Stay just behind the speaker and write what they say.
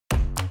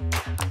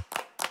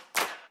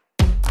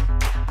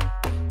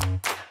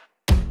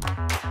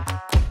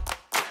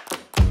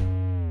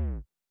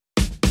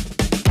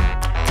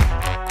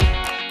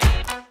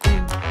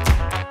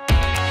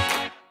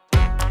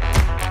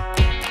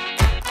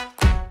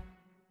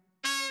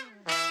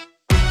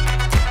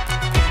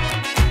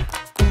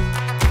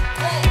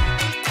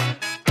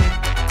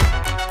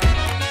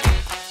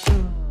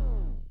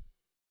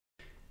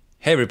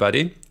Hey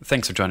everybody,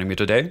 thanks for joining me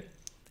today.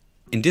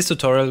 In this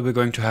tutorial we're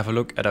going to have a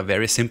look at a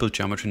very simple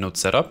geometry node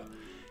setup,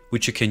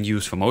 which you can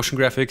use for motion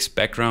graphics,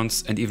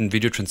 backgrounds and even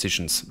video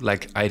transitions,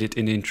 like I did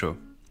in the intro.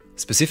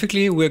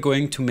 Specifically, we're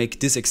going to make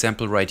this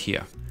example right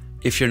here.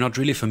 If you're not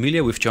really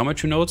familiar with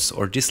geometry nodes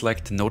or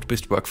dislike the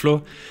node-based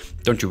workflow,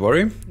 don't you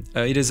worry,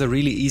 it is a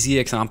really easy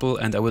example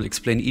and I will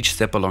explain each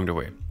step along the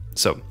way.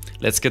 So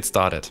let's get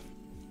started.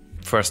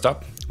 First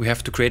up, we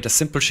have to create a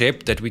simple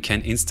shape that we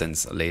can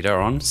instance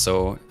later on.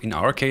 So in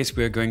our case,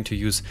 we are going to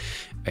use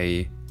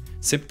a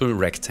simple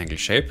rectangle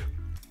shape,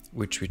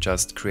 which we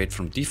just create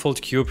from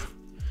default cube.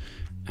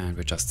 And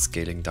we're just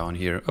scaling down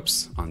here,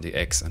 on the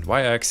X and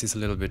Y axis a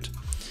little bit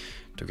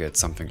to get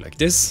something like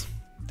this.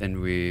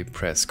 Then we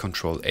press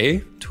Ctrl A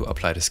to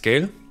apply the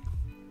scale.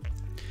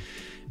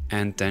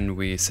 And then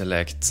we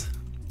select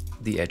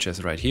the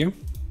edges right here.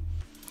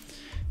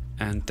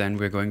 And then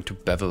we're going to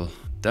bevel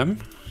them.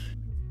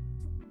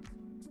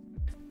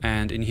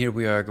 And in here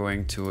we are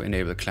going to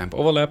enable clamp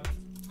overlap,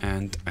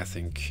 and I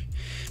think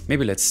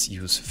maybe let's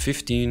use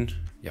 15,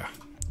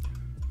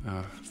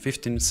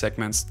 15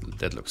 segments,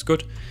 that looks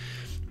good.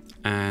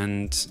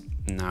 And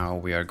now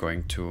we are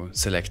going to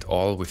select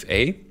all with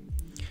A,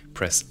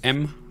 press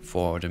M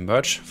for the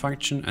merge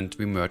function, and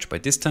we merge by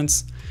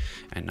distance.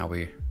 And now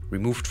we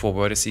removed 4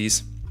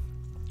 vertices.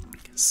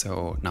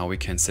 So now we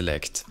can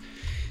select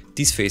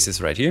these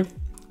faces right here,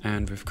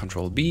 and with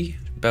Ctrl B,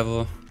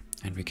 bevel,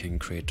 and we can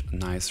create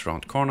nice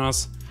round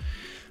corners.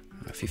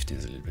 15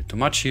 is a little bit too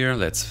much here,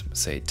 let's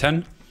say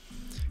 10.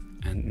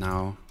 And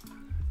now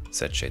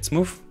set shade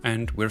smooth,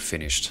 and we're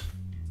finished.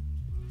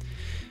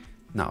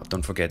 Now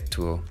don't forget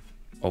to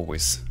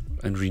always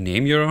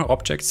rename your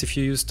objects if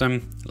you use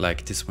them.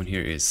 Like this one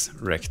here is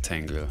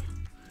rectangle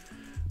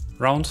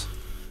round,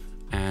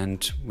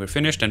 and we're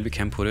finished, and we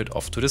can put it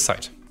off to the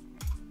side.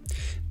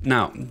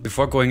 Now,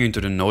 before going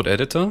into the node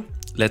editor,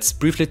 let's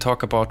briefly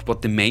talk about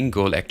what the main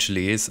goal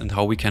actually is and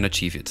how we can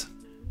achieve it.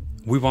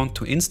 We want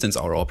to instance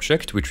our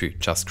object, which we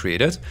just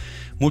created,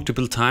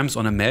 multiple times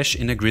on a mesh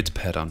in a grid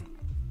pattern.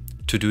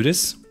 To do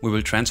this, we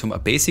will transform a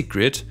basic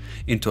grid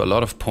into a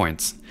lot of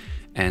points.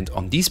 And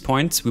on these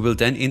points, we will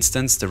then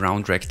instance the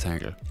round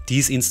rectangle.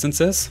 These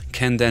instances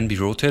can then be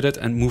rotated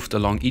and moved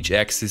along each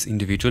axis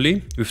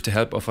individually with the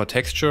help of a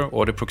texture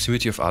or the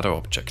proximity of other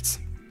objects.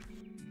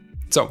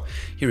 So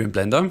here in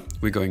Blender,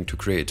 we're going to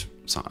create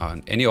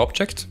any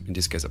object, in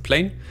this case a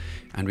plane,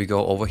 and we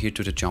go over here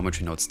to the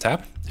Geometry Nodes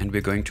tab, and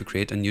we're going to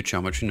create a new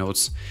Geometry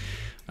Nodes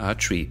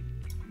tree.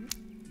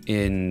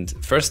 In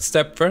first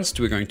step,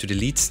 we're going to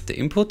delete the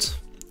input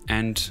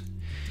and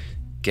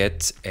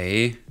get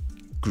a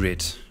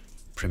grid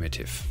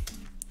primitive.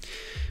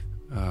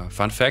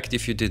 Fun fact,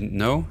 if you didn't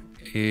know,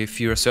 if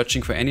you're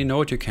searching for any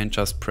node, you can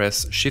just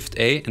press Shift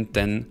A and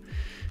then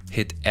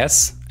hit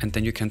S, and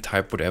then you can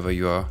type whatever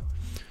you are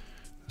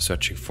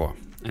searching for.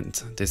 And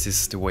this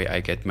is the way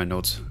I get my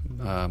nodes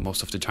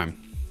most of the time.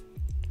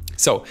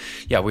 So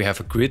yeah, we have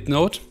a grid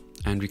node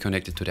and we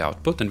connect it to the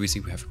output, and we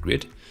see we have a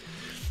grid.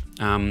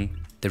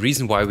 The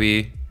reason why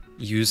we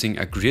using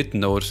a grid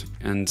node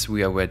and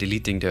we're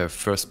deleting the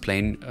first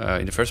plane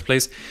in the first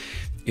place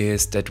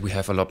is that we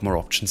have a lot more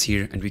options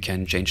here and we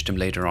can change them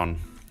later on.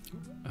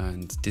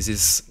 And this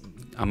is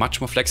a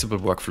much more flexible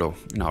workflow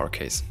in our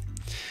case.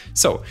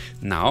 So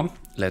now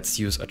let's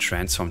use a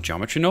transform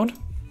geometry node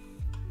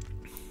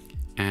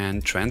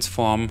and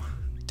transform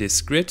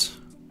this grid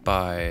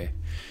by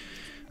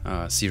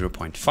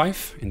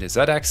 0.5 in the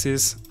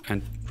z-axis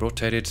and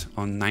rotate it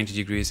on 90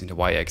 degrees in the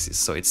y-axis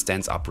so it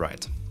stands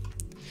upright.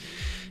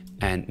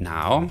 And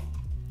now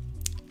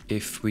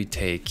if we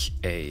take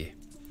a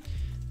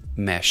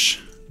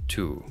mesh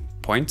to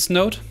points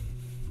node,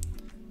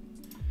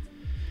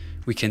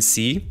 we can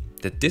see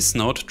that this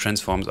node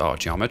transforms our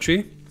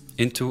geometry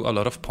into a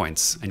lot of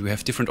points, and we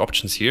have different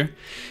options here.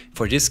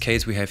 For this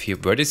case we have here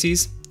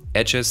vertices,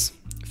 edges,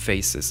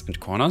 faces and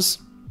corners.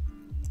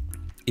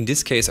 In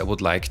this case I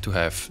would like to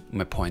have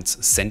my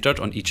points centered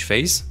on each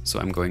face, so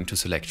I'm going to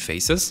select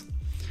faces.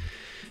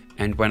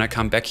 And when I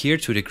come back here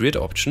to the grid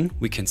option,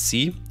 we can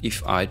see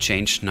if I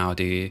change now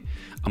the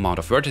amount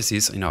of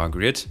vertices in our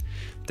grid,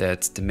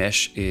 that the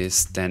mesh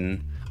is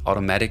then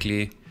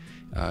automatically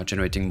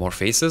generating more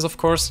faces, of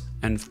course,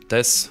 and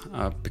this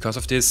because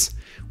of this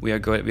we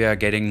are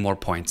getting more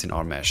points in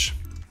our mesh.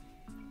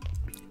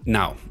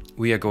 Now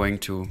we are going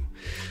to,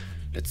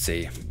 let's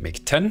say,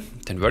 make 10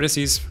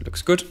 vertices,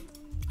 looks good.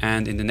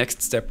 And in the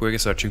next step, we're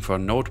searching for a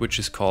node which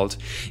is called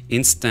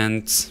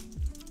instance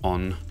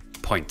on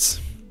points.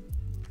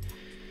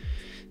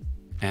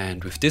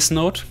 And with this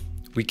node,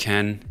 we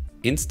can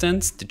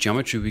instance the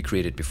geometry we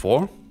created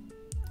before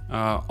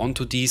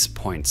onto these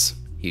points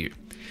here.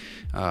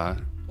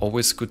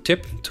 Always good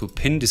tip to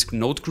pin this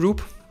node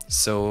group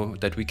so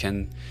that we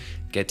can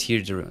get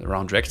here the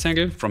round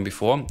rectangle from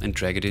before and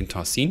drag it into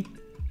our scene,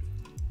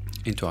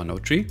 into our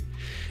node tree.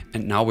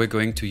 And now we're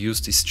going to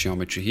use this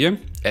geometry here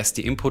as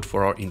the input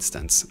for our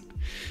instance.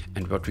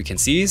 And what we can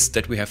see is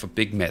that we have a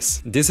big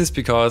mess. This is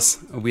because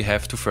we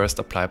have to first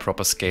apply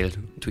proper scale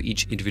to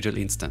each individual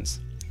instance.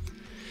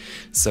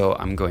 So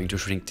I'm going to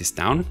shrink this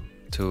down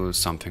to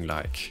something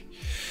like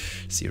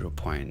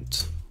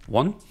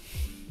 0.1.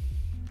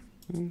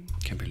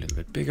 Can be a little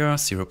bit bigger,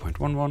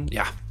 0.11.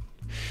 Yeah,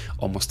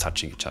 almost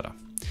touching each other.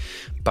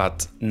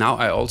 But now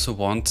I also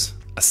want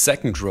a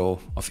second row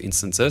of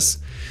instances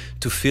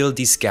to fill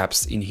these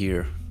gaps in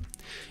here.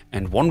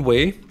 And one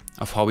way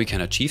of how we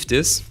can achieve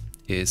this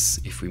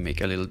is if we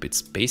make a little bit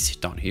space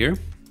down here.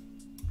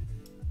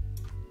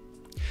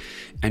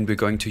 And we're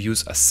going to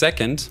use a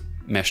second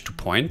mesh to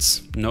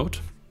points node.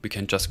 We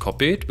can just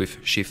copy it with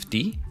Shift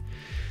D.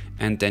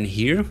 And then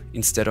here,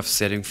 instead of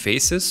setting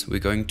faces, we're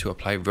going to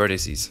apply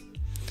vertices.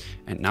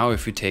 And now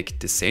if we take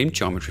the same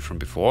geometry from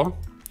before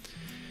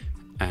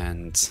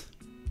and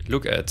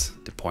look at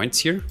the points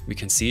here, we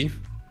can see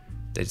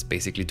that it's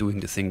basically doing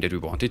the thing that we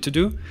want it to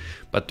do,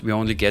 but we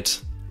only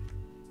get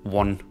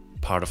one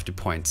part of the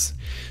points.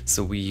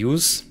 So we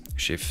use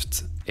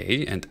Shift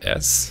A and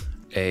S,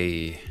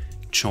 a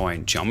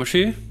join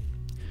geometry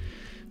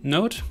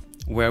node,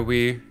 where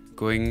we're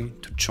going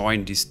to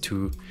join these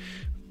two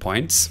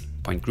point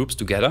groups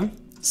together.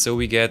 So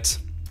we get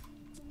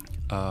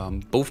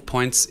both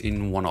points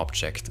in one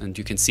object. And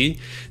you can see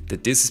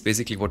that this is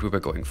basically what we were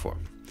going for.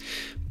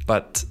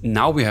 But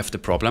now we have the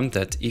problem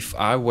that if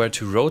I were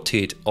to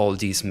rotate all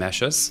these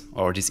meshes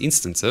or these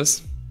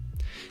instances,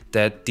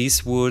 that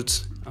these would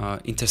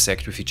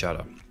intersect with each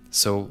other.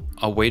 So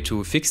a way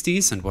to fix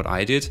these, and what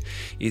I did,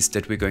 is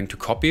that we're going to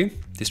copy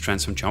this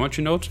transform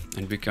geometry node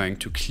and we're going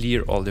to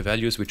clear all the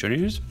values which are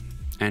in it.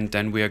 And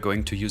then we are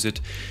going to use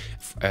it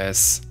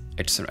as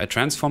a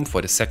transform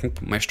for the second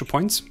mesh to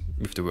points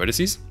with the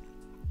vertices.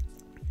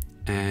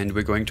 And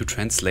we're going to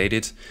translate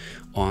it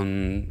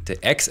on the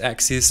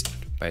x-axis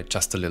by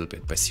just a little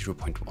bit, by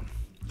 0.1.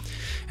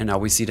 And now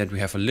we see that we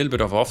have a little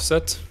bit of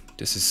offset.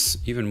 This is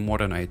even more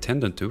than I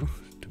intended to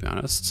be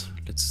honest.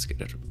 Let's get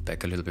it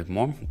back a little bit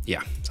more.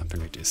 Yeah, something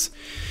like this,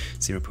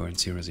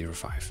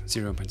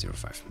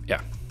 0.005.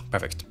 Yeah,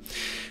 perfect.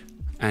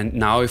 And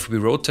now if we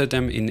rotate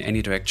them in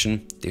any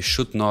direction, they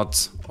should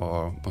not,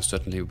 or most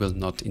certainly will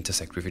not,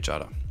 intersect with each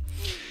other.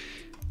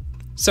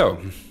 So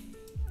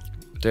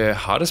the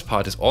hardest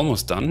part is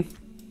almost done.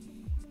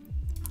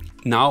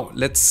 Now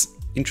let's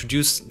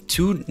introduce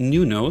two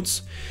new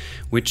nodes,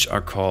 which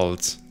are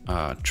called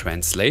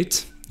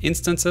translate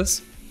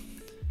instances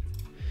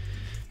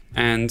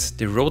and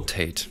the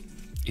rotate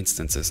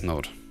instances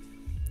node.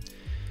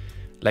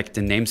 Like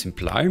the names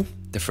imply,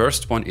 the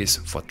first one is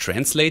for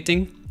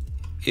translating.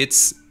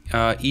 It's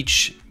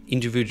each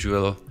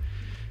individual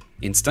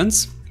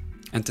instance,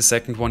 and the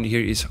second one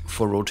here is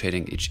for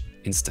rotating each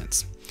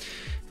instance.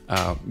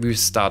 We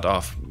start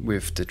off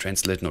with the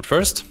translate node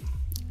first,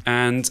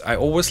 and I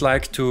always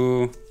like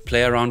to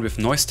play around with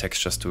noise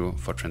textures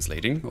for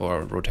translating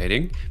or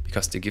rotating,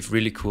 because they give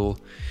really cool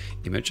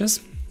images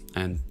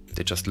and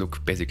they just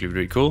look basically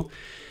really cool.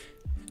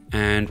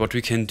 And what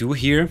we can do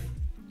here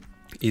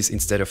is,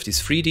 instead of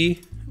this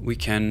 3D, we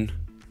can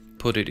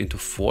put it into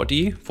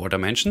 4D, 4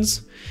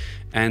 dimensions.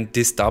 And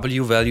this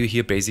W value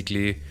here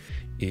basically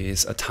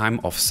is a time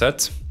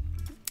offset.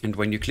 And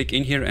when you click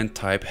in here and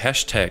type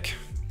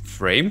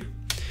 #frame,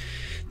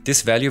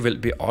 this value will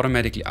be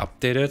automatically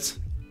updated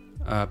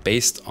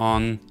based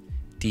on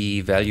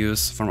the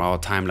values from our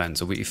timeline.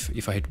 So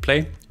if I hit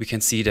play, we can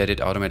see that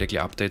it automatically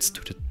updates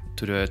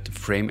to the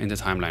frame in the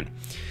timeline.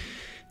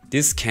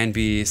 This can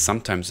be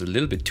sometimes a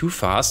little bit too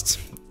fast.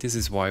 This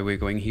is why we're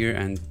going here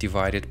and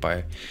divide it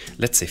by,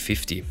 let's say,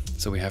 50.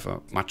 So we have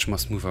a much more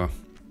smoother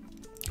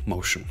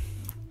motion.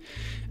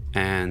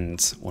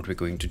 And what we're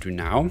going to do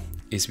now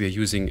is we're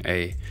using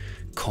a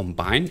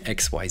combine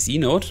XYZ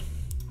node.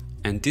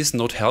 And this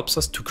node helps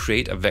us to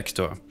create a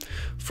vector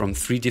from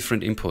 3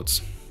 different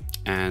inputs.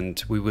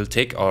 And we will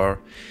take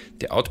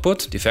the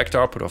output, the vector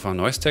output of our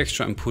noise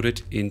texture, and put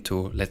it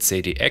into, let's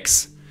say, the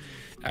X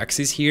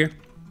axis here,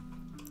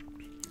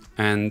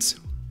 and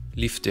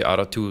leave the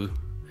other 2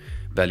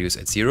 values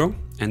at 0.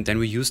 And then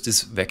we use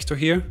this vector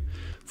here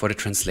for the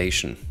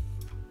translation.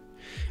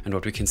 And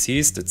what we can see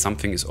is that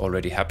something is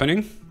already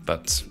happening,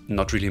 but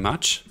not really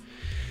much.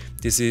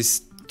 This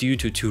is due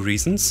to 2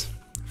 reasons.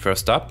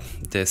 First up,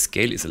 the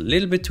scale is a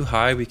little bit too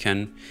high. We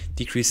can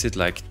decrease it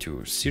like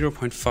to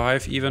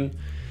 0.5 even,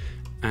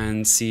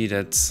 and see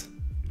that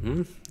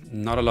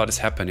not a lot is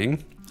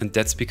happening. And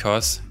that's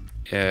because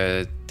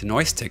the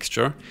noise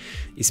texture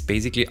is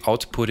basically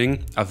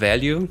outputting a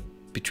value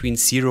between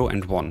 0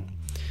 and 1.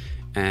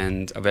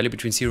 And a value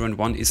between 0 and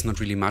 1 is not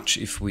really much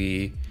if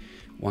we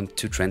want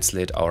to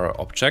translate our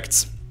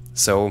objects.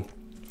 So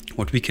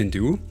what we can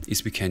do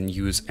is we can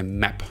use a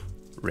map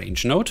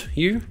range node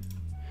here.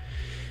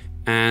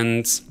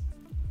 And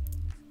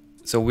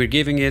so we're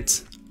giving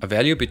it a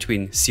value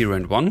between 0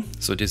 and 1.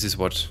 So this is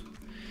what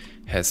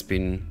has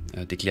been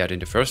declared in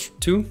the first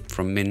 2,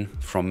 from min,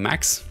 from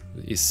max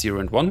is 0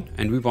 and 1.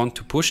 And we want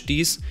to push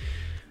these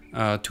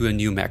to a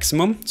new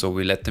maximum. So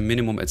we let the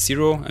minimum at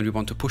 0 and we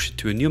want to push it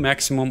to a new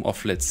maximum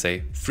of, let's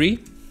say, 3.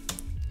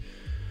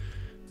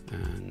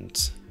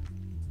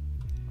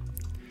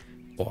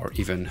 Or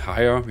even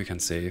higher, we can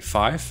say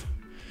 5.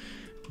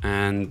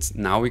 And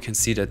now we can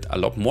see that a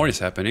lot more is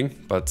happening,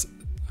 but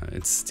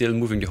it's still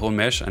moving the whole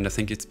mesh. And I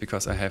think it's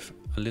because I have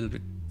a little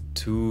bit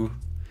too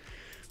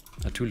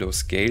low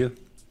scale.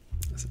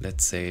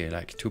 Let's say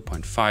like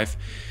 2.5,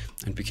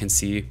 and we can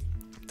see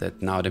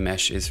that now the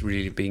mesh is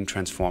really being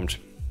transformed.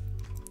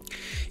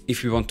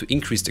 If we want to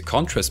increase the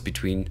contrast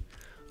between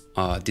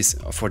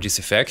for this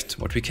effect,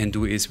 what we can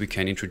do is we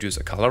can introduce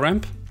a color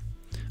ramp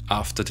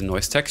after the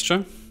noise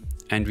texture,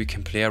 and we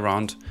can play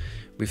around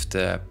with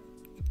the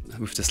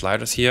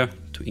sliders here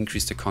to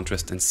increase the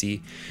contrast, and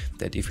see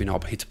that if we now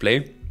hit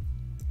play,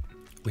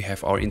 we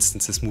have our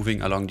instances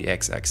moving along the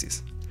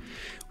x-axis.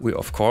 We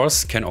of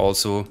course can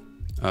also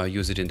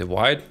use it in the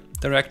y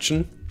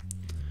direction,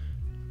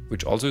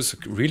 which also is a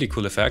really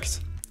cool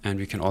effect, and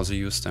we can also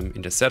use them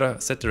in the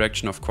z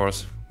direction, of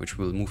course, which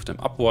will move them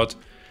upward.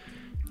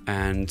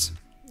 And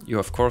you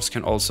of course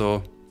can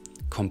also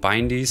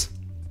combine these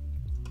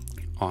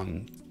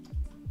on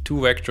two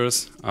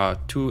vectors,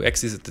 two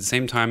axes at the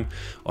same time,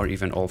 or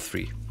even all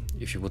three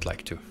if you would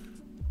like to.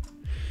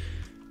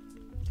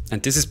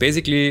 And this is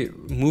basically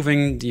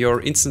moving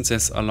your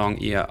instances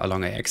along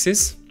an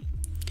axis.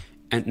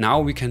 And now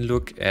we can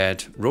look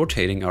at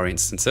rotating our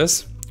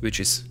instances, which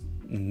is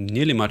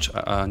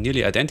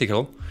nearly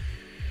identical.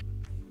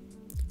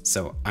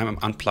 So I'm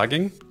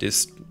unplugging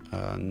this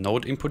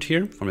node input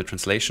here from the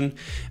translation,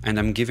 and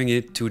I'm giving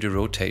it to the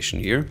rotation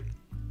here.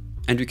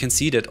 And we can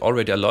see that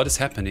already a lot is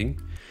happening.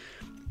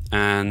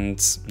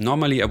 And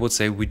normally I would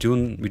say we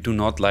do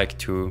not like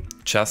to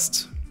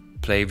just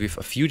play with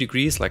a few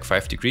degrees, like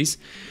 5 degrees,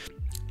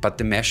 but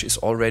the mesh is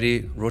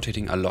already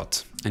rotating a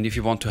lot. And if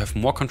you want to have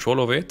more control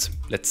over it,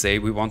 let's say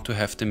we want to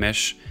have the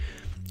mesh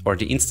or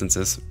the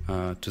instances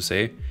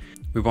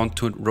we want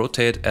to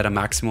rotate at a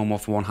maximum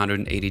of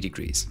 180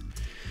 degrees.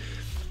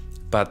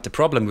 But the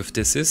problem with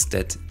this is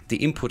that the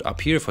input up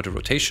here for the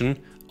rotation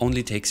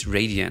only takes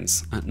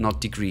radians and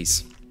not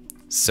degrees.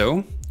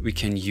 So we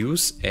can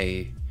use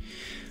a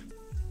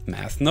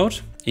math node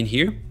in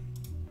here,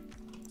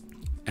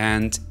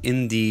 and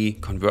in the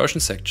conversion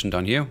section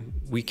down here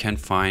we can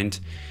find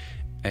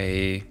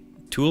a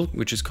tool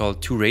which is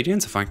called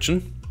 2radians, a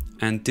function,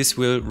 and this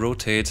will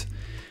rotate,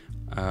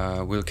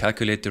 will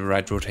calculate the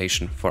right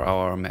rotation for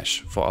our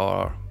mesh, for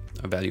our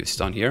values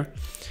down here.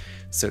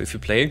 So if you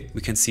play,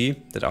 we can see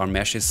that our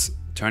mesh is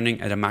turning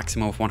at a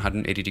maximum of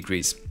 180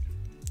 degrees.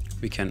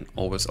 We can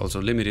always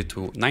also limit it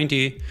to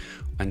 90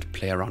 and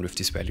play around with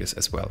these values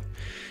as well.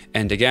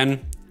 And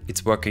again,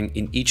 it's working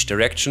in each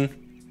direction,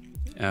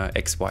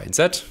 X, Y, and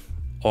Z,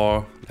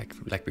 or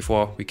like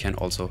before, we can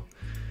also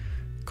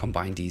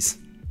combine these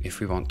if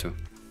we want to,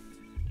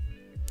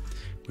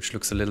 which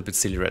looks a little bit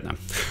silly right now.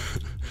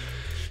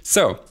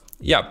 So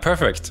yeah,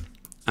 perfect.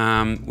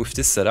 With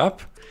this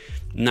setup,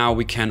 now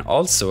we can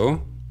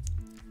also,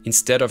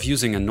 instead of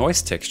using a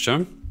noise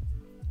texture,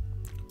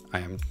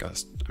 I'm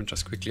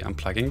just quickly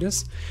unplugging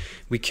this,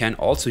 we can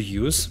also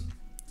use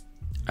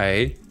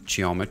a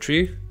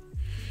geometry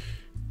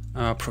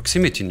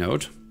proximity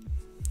node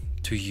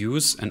to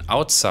use an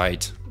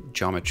outside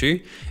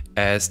geometry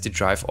as the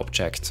drive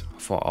object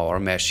for our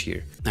mesh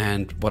here.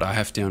 And what I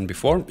have done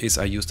before is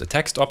I used a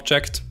text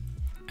object,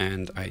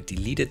 and I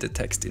deleted the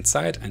text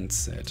inside and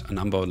set a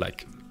number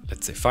like,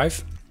 let's say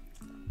 5.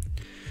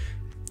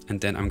 And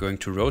then I'm going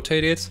to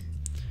rotate it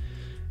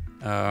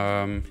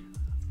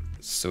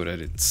so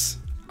that it's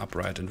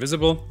upright and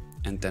visible.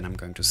 And then I'm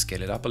going to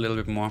scale it up a little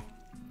bit more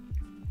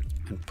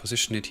and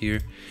position it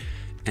here.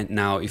 And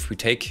now if we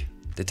take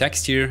the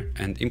text here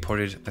and import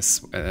it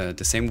as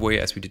the same way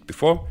as we did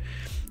before,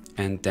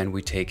 and then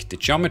we take the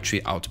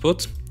geometry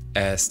output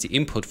as the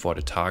input for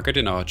the target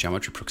in our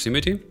geometry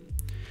proximity,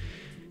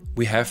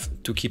 we have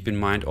to keep in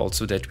mind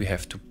also that we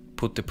have to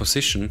put the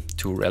position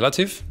to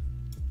relative.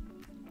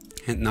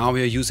 And now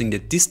we are using the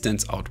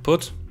distance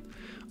output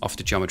of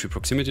the geometry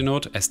proximity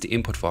node as the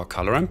input for our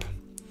color ramp.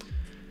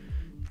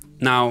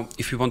 Now,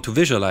 if we want to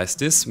visualize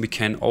this, we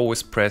can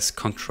always press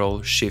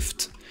Ctrl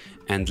Shift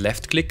and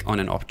left click on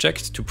an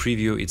object to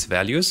preview its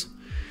values.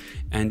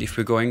 And if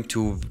we're going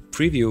to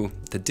preview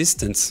the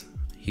distance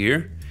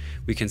here,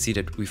 we can see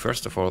that we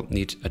first of all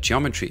need a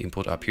geometry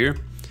input up here.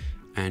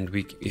 And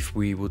if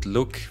we would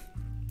look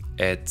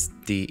at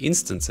the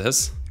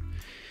instances,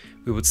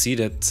 we would see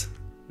that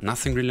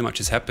nothing really much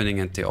is happening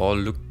and they all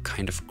look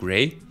kind of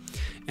gray.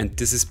 And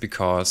this is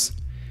because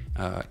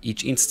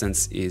each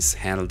instance is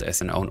handled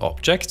as an own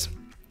object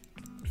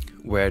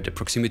where the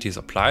proximity is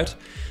applied.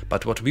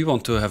 But what we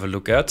want to have a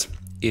look at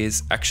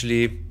is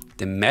actually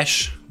the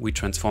mesh we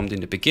transformed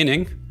in the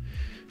beginning,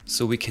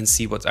 so we can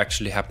see what's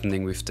actually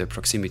happening with the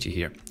proximity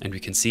here. And we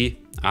can see,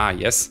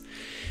 yes,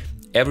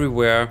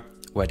 everywhere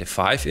where the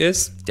 5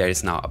 is, there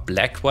is now a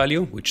black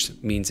value, which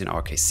means in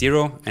our case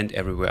 0, and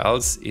everywhere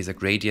else is a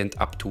gradient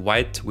up to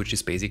white, which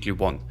is basically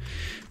 1.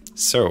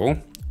 So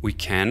we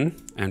can,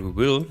 and we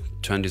will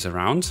turn this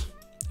around,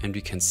 and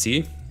we can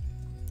see,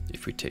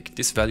 if we take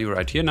this value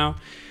right here now,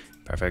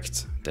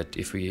 perfect, that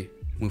if we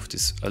move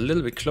this a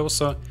little bit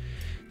closer,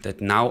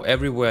 that now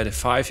everywhere the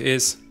 5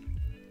 is,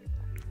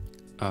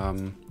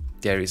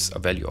 there is a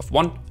value of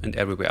 1 and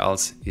everywhere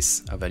else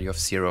is a value of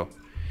 0.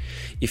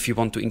 If you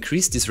want to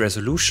increase this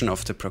resolution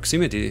of the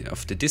proximity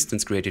of the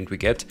distance gradient we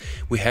get,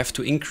 we have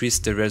to increase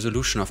the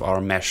resolution of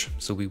our mesh.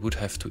 So we would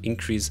have to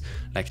increase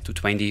like to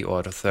 20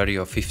 or to 30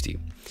 or 50.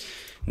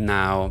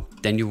 Now,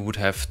 then you would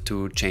have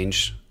to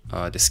change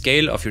the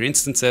scale of your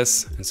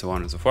instances and so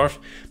on and so forth.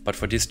 But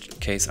for this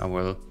case, I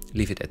will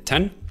leave it at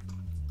 10.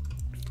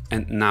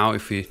 And now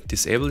if we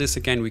disable this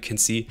again, we can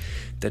see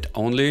that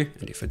only,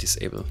 and if I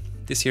disable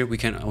this here, we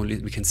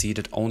can see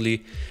that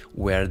only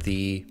where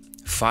the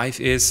 5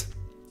 is,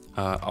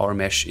 our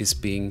mesh is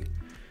being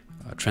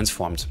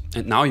transformed.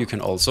 And now you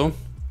can also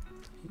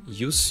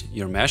use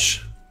your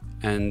mesh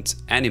and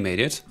animate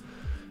it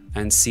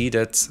and see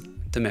that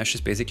the mesh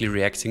is basically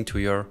reacting to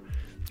your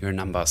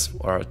numbers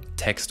or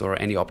text or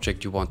any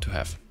object you want to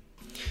have.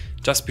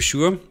 Just be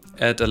sure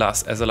as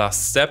a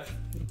last step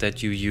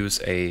that you use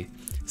a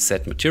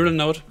set material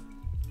node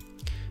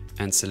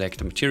and select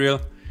the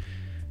material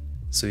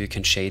so you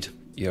can shade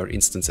your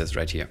instances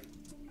right here.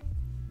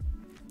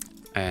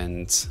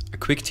 And a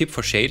quick tip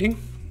for shading.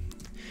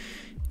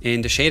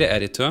 In the shader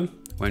editor,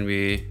 when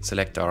we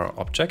select our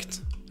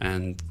object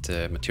and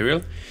the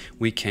material,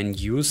 we can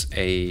use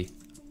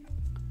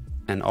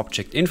an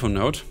object info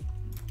node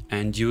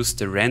and use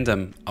the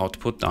random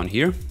output down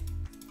here.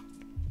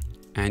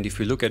 And if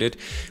we look at it,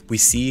 we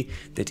see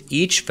that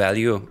each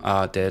value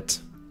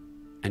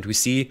we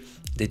see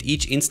that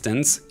each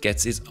instance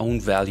gets its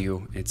own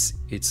value,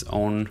 its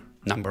own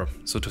number,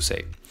 so to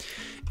say.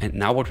 And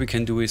now what we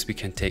can do is we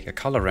can take a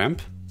color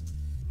ramp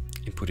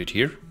and put it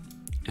here.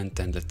 And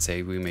then let's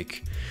say we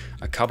make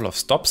a couple of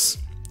stops.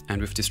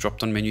 And with this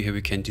drop-down menu here,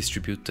 we can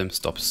distribute those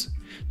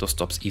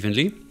stops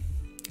evenly.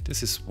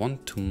 This is one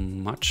too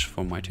much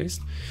for my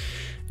taste.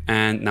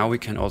 And now we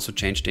can also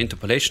change the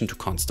interpolation to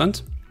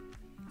constant.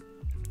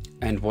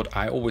 And what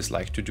I always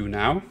like to do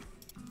now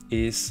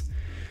is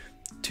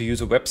to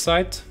use a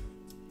website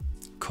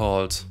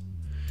called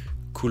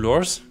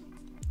Coolors.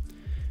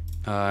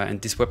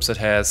 And this website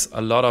has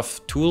a lot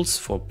of tools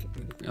for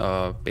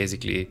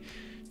basically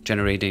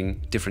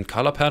generating different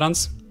color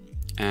patterns.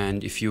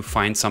 And if you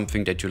find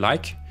something that you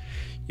like,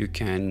 you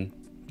can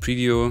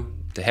preview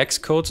the hex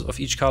codes of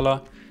each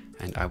color.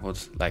 And I would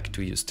like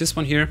to use this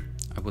one here.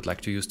 I would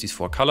like to use these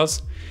 4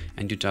 colors,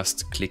 and you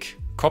just click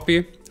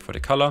copy for the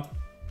color.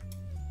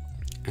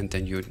 And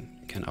then you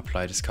can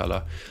apply this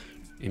color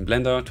in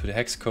Blender to the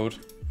hex code.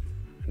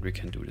 And we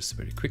can do this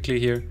very quickly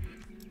here.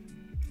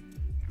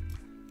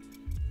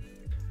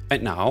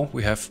 And now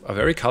we have a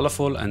very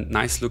colorful and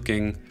nice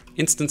looking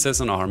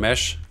instances on our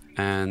mesh.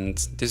 And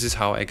this is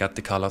how I got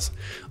the colors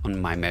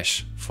on my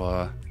mesh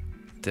for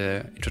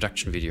the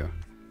introduction video.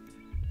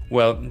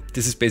 Well,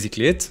 this is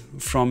basically it.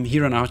 From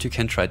here on out, you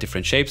can try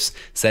different shapes,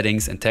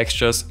 settings and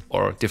textures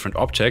or different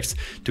objects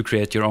to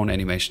create your own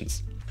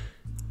animations.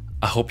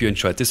 I hope you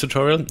enjoyed this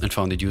tutorial and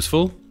found it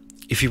useful.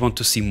 If you want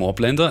to see more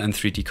Blender and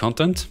 3D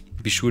content,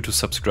 be sure to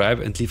subscribe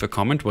and leave a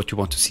comment what you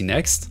want to see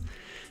next.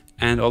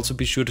 And also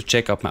be sure to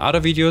check out my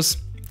other videos,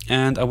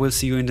 and I will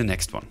see you in the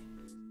next one.